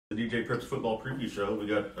DJ Preps football preview show. We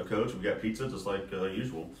got a coach, we got pizza, just like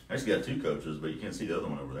usual. Actually got two coaches, but you can't see the other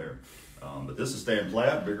one over there. But this is Stan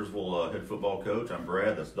Platt, Biggersville head football coach. I'm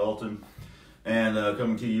Brad, that's Dalton. And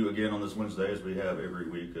coming to you again on this Wednesday, as we have every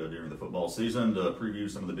week during the football season, to preview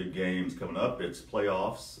some of the big games coming up. It's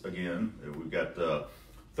playoffs again. We've got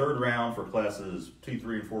third round for classes 2,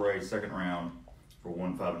 3, and 4A, second round for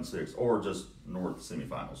 1, 5, and 6, or just North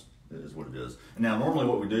semifinals is what it is. And now, normally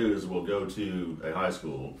what we do is we'll go to a high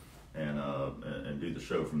school and do the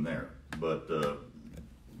show from there. But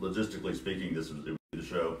logistically speaking, this is the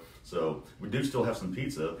show. So we do still have some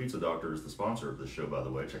pizza. Pizza Doctor is the sponsor of this show, by the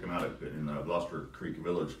way. Check them out in Gloucester Creek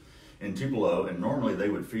Village in Tupelo. And normally they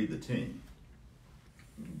would feed the team,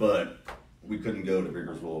 but we couldn't go to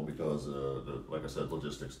Biggersville because, like I said,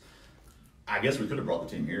 logistics. I guess we could have brought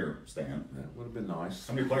the team here, Stan. That would have been nice.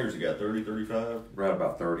 How many players you got? 30, 35? Right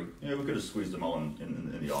about 30. Yeah, we could have squeezed them all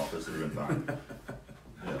in the office. It would have been fine.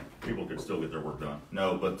 Yeah, people could still get their work done.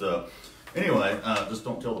 No, but anyway, just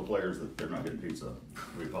don't tell the players that they're not getting pizza.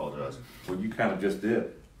 We apologize. Well, you kind of just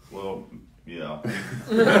did. Well, yeah.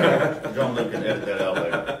 John Luke can edit that out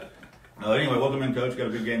later. Anyway, welcome in, Coach. Got a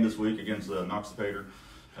big game this week against Noxapater.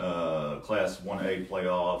 Class 1A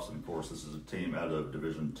playoffs, and of course this is a team out of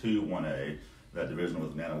Division 2 1A, that division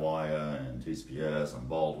with Nanawaya and TCPS and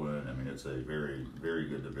Baldwin. I mean, it's a very, very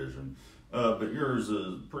good division. But yours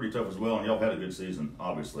is pretty tough as well, and y'all had a good season,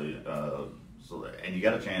 obviously. And you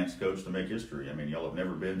got a chance, Coach, to make history. I mean, y'all have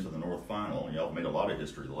never been to the North Final, and y'all have made a lot of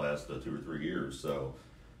history the last 2 or 3 years. So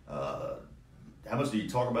how much do you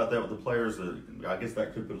talk about that with the players? I guess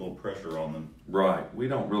that could put a little pressure on them. Right. We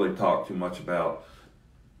don't really talk too much about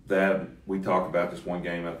that. We talk about this one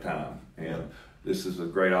game at a time, and this is a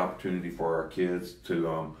great opportunity for our kids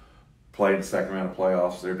to play in the second round of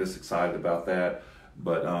playoffs. They're just excited about that.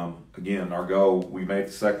 But again, our goal, we made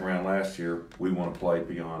the second round last year. We want to play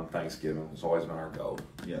beyond Thanksgiving. It's always been our goal.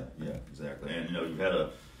 Yeah, exactly. And you've had a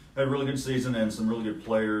really good season and some really good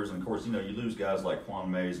players. And of course, you lose guys like Quan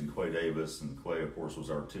Mays and Quay Davis. And Quay, of course, was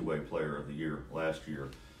our two-way player of the year last year.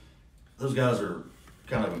 Those guys are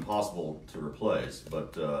kind of impossible to replace.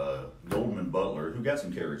 But Goldman Butler, who got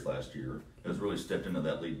some carries last year, has really stepped into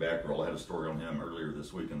that lead back role. I had a story on him earlier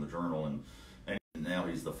this week in the Journal, and now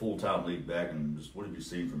he's the full-time lead back. And just what have you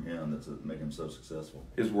seen from him that's making him so successful?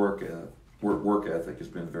 His work ethic has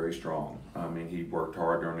been very strong. I mean, he worked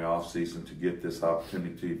hard during the off season to get this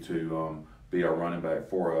opportunity to be our running back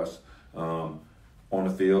for us. On the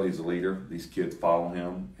field, he's a leader. These kids follow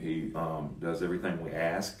him. He does everything we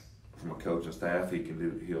ask from a coach and staff.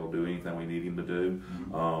 He'll do anything we need him to do.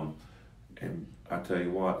 Mm-hmm. And I tell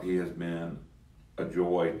you what, he has been a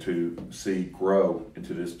joy to see grow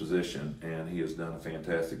into this position, and he has done a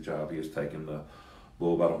fantastic job. He has taken the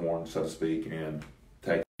bull by the horn, so to speak, and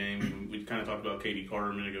taken. We kind of talked about Katie Carter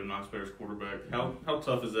a minute ago, Noxapater's quarterback. How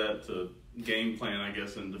tough is that to game plan, I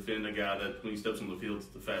guess, and defend a guy that when he steps on the field, is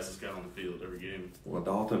the fastest guy on the field every game? Well,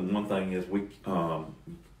 Dalton, one thing is we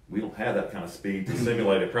don't have that kind of speed to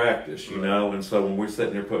simulate a practice, and so when we're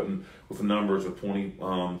sitting there putting with the numbers of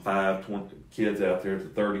 25, 20 kids out there to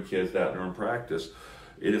 30 kids out there in practice,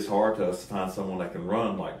 it is hard to us to find someone that can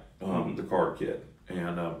run like the Carter kid.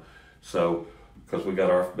 And so, because we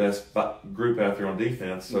got our best group out there on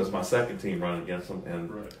defense, so it's my second team running against them,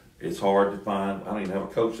 and it's hard to find. I don't even have a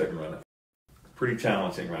coach that can run it. Pretty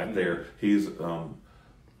challenging right there. He's a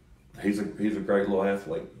great little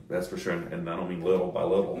athlete, that's for sure, and I don't mean little by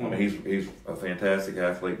little. I mean, he's a fantastic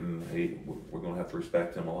athlete, and we're going to have to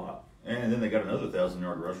respect him a lot. And then they got another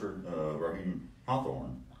 1,000-yard rusher, Raheem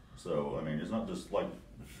Hawthorne. So I mean, it's not just like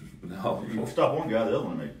you stop one guy, the other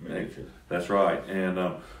one may hit you. That's right,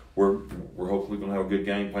 and we're hopefully going to have a good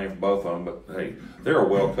game plan for both of them. But hey, they're a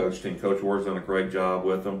well-coached team. Coach Ward's done a great job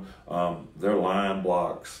with them. Their line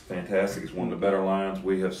blocks fantastic. It's one of the better lines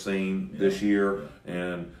we have seen this year,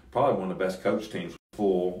 and probably one of the best coach teams.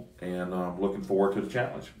 Full, and looking forward to the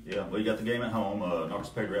challenge. Yeah, well, you got the game at home,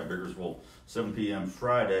 Noxapater at Biggersville, 7 p.m.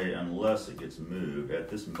 Friday, unless it gets moved. At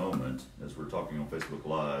this moment, as we're talking on Facebook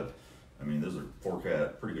Live, I mean, there's a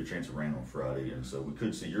forecast, pretty good chance of rain on Friday, and so we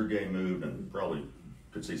could see your game moved, and probably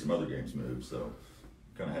could see some other games moved. So,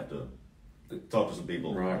 kind of have to talk to some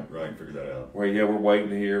people, right, and figure that out. Well, yeah, we're waiting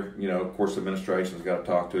to hear. Of course, the administration's got to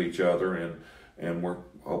talk to each other, and we're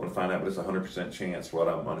hoping to find out, but it's a 100% chance, what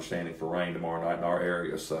I'm understanding, for rain tomorrow night in our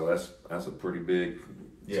area. So that's a pretty big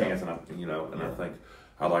chance, and I think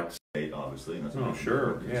I'd like to say, obviously, and that's a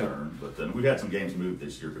concern. But then we've had some games moved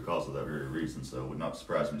this year because of that very reason. So it would not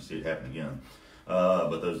surprise me to see it happen again.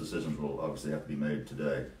 But those decisions will obviously have to be made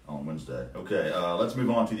today on Wednesday. Okay, let's move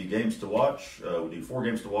on to the games to watch. We do 4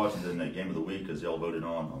 games to watch and then a game of the week as y'all voted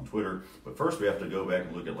on Twitter. But first we have to go back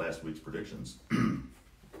and look at last week's predictions.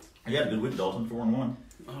 You had a good week, Dalton, 4-1.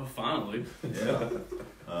 Oh, finally. Yeah.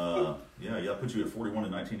 Yeah, put you at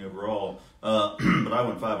 41-19 overall. But I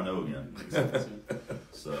went 5-0 again.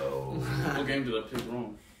 So. What game did I pick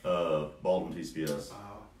wrong? Baldwin TCPS.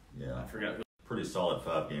 Wow. Yeah. I forgot who. Pretty solid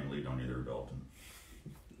 5-game lead on either, Dalton.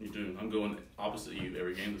 You do. I'm going opposite you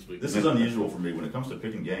every game this week. This is unusual for me when it comes to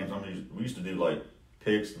picking games. We used to do like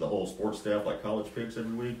picks, the whole sports staff, like college picks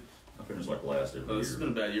every week. I finished like last every year. This has been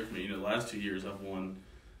a bad year for me. The last 2 years I've done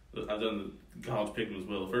the college pick 'em as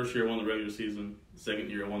well. The first year I won the regular season. The second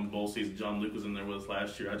year I won the bowl season. John Luke was in there with us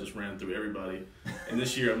last year. I just ran through everybody. And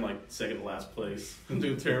this year I'm like second to last place. I'm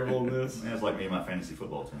doing terrible in this. That's like me and my fantasy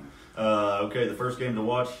football team. Okay, the first game to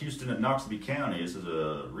watch, Houston at Noxapater County. This is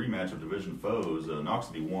a rematch of division foes.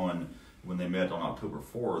 Noxapater won when they met on October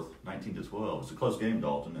 4th, 19-12. It's a close game,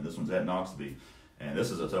 Dalton, and this one's at Noxapater. And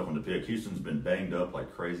this is a tough one to pick. Houston's been banged up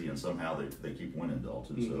like crazy, and somehow they keep winning,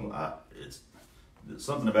 Dalton. Mm-hmm. So it's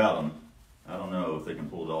something about them. I don't know if they can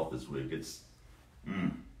pull it off this week.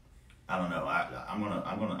 I don't know. I'm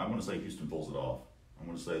gonna say Houston pulls it off. I'm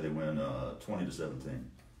gonna say they win 20-17.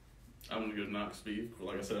 I'm gonna go Noxapater.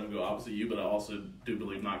 Like I said, I'm gonna go opposite you, but I also do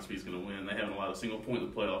believe Noxapater's gonna win. They haven't allowed a single point in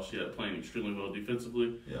the playoffs yet, playing extremely well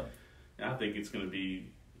defensively. Yeah. And I think it's gonna be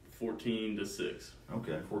 14-6.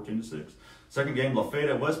 Okay, 14-6. Second game, Lafayette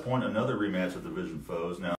at West Point, another rematch of division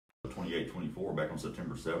foes. Now 28-24 back on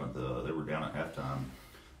September 7th. They were down at halftime,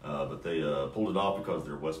 but they pulled it off because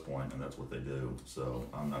they're West Point, and that's what they do. So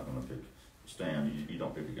I'm not going to pick Stan. You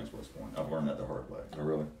don't pick against West Point. I've learned that the hard way. Oh,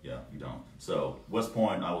 really? Yeah, you don't. So West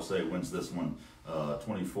Point, I will say, wins this one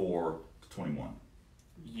 24-21.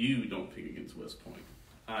 You don't pick against West Point.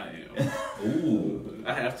 I am. Ooh.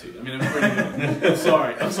 I have to. I mean, I'm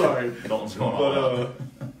sorry. Dalton's going all out.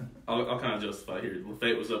 I'll kind of justify here.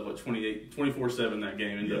 Lafayette was up, 24-7 that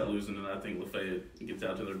game, ended up losing, and I think Lafayette gets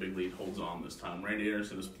out to their big lead, holds on this time. Randy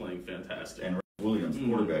Anderson is playing fantastic. And Williams,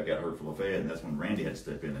 quarterback, got hurt for Lafayette, and that's when Randy had to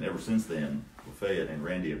step in. And ever since then, Lafayette and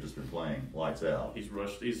Randy have just been playing lights out.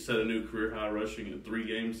 He's set a new career high rushing in 3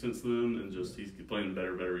 games since then, and just he's playing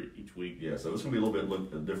better each week. Yeah, so it's going to be a little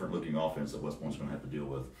bit different looking offense that West Point's going to have to deal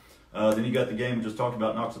with. Then you got the game we just talked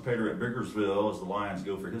about, Noxapater at Biggersville, as the Lions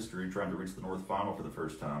go for history, trying to reach the North Final for the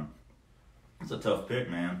first time. It's a tough pick,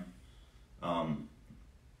 man. I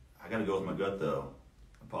got to go with my gut, though.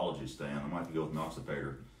 Apologies, Stan. I might have to go with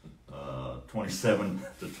Noxapater.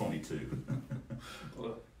 27-22.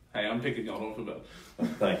 Well, hey, I'm picking y'all. Don't feel bad.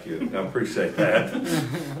 Thank you. I appreciate that.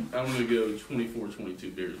 I'm going to go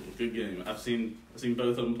 24-22 Biggersville. Good game. I've seen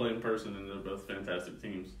both of them play in person, and they're both fantastic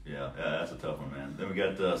teams. Yeah, that's a tough one, man. Then we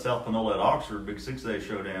got South Panola at Oxford, big 6A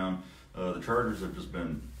showdown. The Chargers have just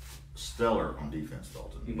been stellar on defense,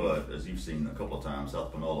 Dalton. Mm-hmm. But as you've seen a couple of times,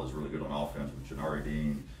 South Panola is really good on offense with Janari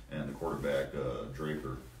Dean and the quarterback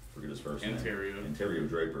Draper. Forget his first name. Ontario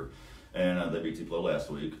Draper. And they beat Tupelo last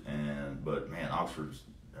week. But man, Oxford's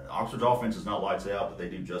offense is not lights out, but they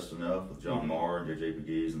do just enough with John Marr and JJ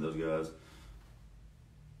Pegues and those guys.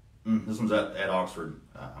 This one's at Oxford.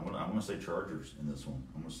 I'm gonna say Chargers in this one.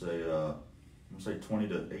 I'm gonna say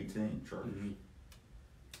 20-18 Chargers. Mm-hmm.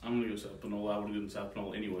 I'm going to go South Panola. I would have gone South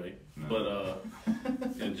Panola anyway. No. But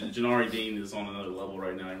Janari Dean is on another level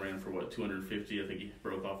right now. He ran for, 250. I think he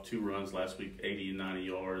broke off 2 runs last week, 80 and 90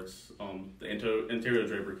 yards. The Ontario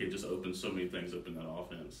Draper kid just opened so many things up in that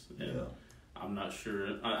offense. And Yeah. I'm not sure.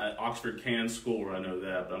 Oxford can score, I know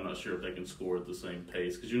that, but I'm not sure if they can score at the same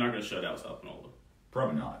pace because you're not going to shut out South Panola.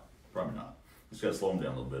 Probably not. Just got to slow them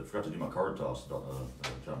down a little bit. Forgot to do my card toss, John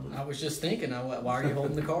Luke. I was just thinking, why are you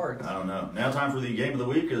holding the cards? I don't know. Now time for the game of the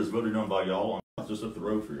week is voted on by y'all. It's just up the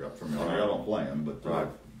road from y'all. Y'all don't play them, but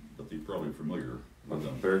you're probably familiar with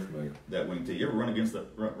them. Very familiar. That wing T. You ever run up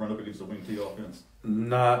against the wing T offense?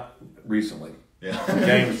 Not recently. Yeah. The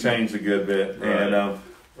game has changed a good bit, Right. and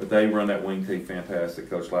but they run that wing T fantastic.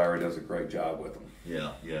 Coach Lowry does a great job with them.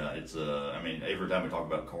 Yeah. It's every time we talk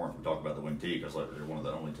about Corinth, we talk about the wing T because they're one of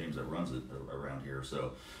the only teams that runs it around here.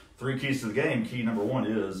 So, 3 keys to the game. Key number 1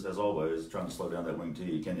 is, as always, trying to slow down that wing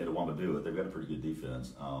T. Can Itawamba do it? They've got a pretty good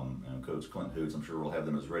defense. And Coach Clint Hoots, I'm sure, will have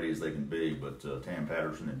them as ready as they can be. But Tam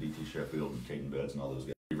Patterson and DT Sheffield and Caden Betts and all those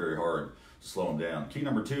guys, it's very hard to slow them down. Key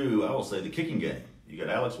number 2, I will say, the kicking game. You got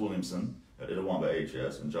Alex Williamson at Itawamba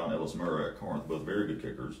HS and John Ellis Murray at Corinth, both very good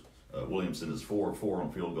kickers. Williamson is 4 of 4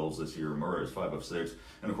 on field goals this year. Murray is 5 of 6.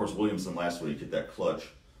 And, of course, Williamson last week hit that clutch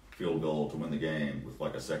field goal to win the game with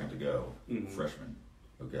like a second to go. Mm-hmm. Freshman.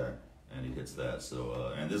 Okay. and he hits that.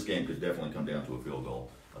 So, and this game could definitely come down to a field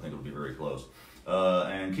goal. I think it'll be very close.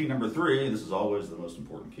 And key number 3, this is always the most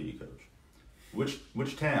important key, Coach.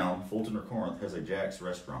 Which town, Fulton or Corinth, has a Jack's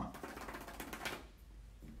restaurant?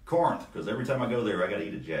 Corinth, because every time I go there, I got to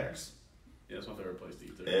eat at Jack's. Yeah, it's my favorite place to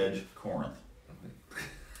eat there. Edge, Corinth.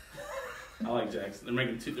 I like Jackson.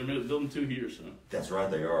 They're building 2 here, so. That's right,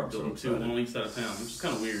 they are. I'm so Building 2 excited. on each side of town, which is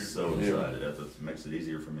kind of weird. So excited. That makes it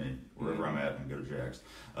easier for me. Wherever I'm at, I can go to Jack's.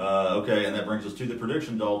 Okay, and that brings us to the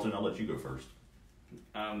prediction, Dalton. I'll let you go first.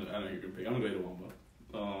 I know you're gonna pick. I'm gonna go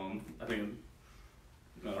Itawamba. I think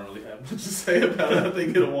I don't really have much to say about it. I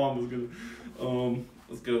think Itawamba's gonna.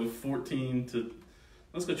 Let's go 14 to.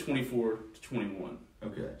 Let's go 24 to 21.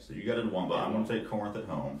 Okay, so you got Itawamba. I'm going to take Corinth at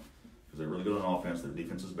home because they're really good on offense. Their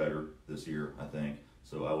defense is better this year, I think.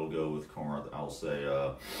 So I will go with Corinth. I'll say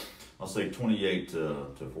 28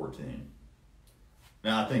 to 14.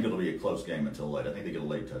 Now I think it'll be a close game until late. I think they get a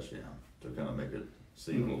late touchdown to kind of make it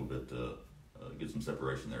seem a little bit. Get some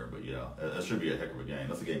separation there, but yeah, that should be a heck of a game.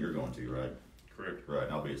 That's the game you're going to, right? Correct. Right,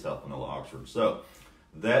 and I'll be at South Manila, Oxford. So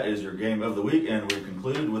that is your game of the week, and we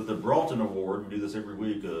conclude with the Broughton Award. We do this every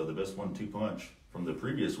week. The best 1-2 punch from the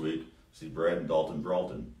previous week. See Brad and Dalton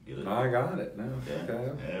Broughton. Get it? I got it now.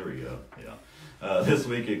 Okay. There we go. Yeah. This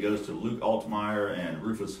week it goes to Luke Altmeyer and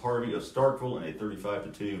Rufus Harvey of Starkville in a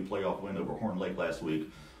 35-2 playoff win over Horn Lake last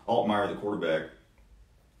week. Altmeyer, the quarterback,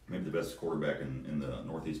 maybe the best quarterback in the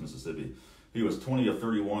Northeast Mississippi. He was 20 of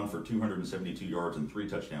 31 for 272 yards and 3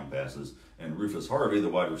 touchdown passes. And Rufus Harvey, the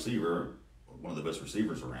wide receiver, one of the best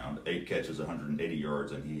receivers around, 8 catches, 180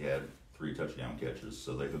 yards, and he had 3 touchdown catches.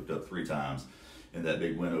 So they hooked up 3 times in that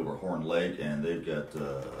big win over Horn Lake, and they've got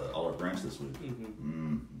Olive Branch this week.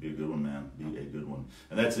 Be a good one, man. Be a good one.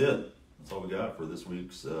 And that's it. That's all we got for this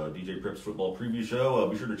week's DJ Preps Football Preview Show.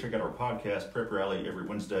 Be sure to check out our podcast, Prep Rally, every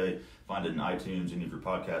Wednesday. Find it in iTunes, any of your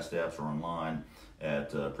podcast apps, or online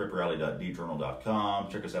at preprally.djournal.com.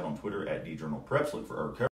 Check us out on Twitter at djournalpreps. Look for our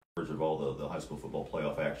coverage of all the high school football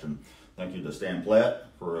playoff action. Thank you to Stan Platt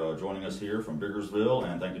for joining us here from Biggersville,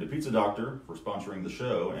 and thank you to Pizza Doctor for sponsoring the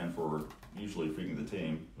show and for usually feeding the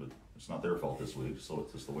team. But it's not their fault this week, so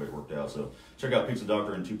it's just the way it worked out. So check out Pizza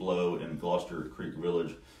Doctor in Tupelo in Gloucester Creek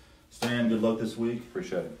Village. Stan, good luck this week.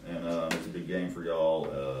 Appreciate it. And it's a big game for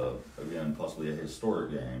y'all. Again, possibly a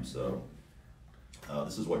historic game. So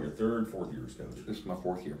this is what, your 3rd, 4th year as coach? This is my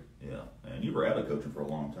 4th year. Yeah, and you were out of coaching for a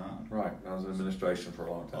long time. Right. I was in administration for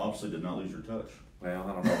a long time. Obviously did not lose your touch. Well,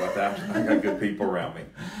 I don't know about that. I got good people around me.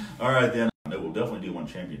 All right, then. We'll definitely do one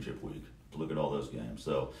championship week to look at all those games.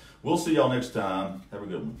 So we'll see y'all next time. Have a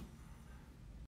good one.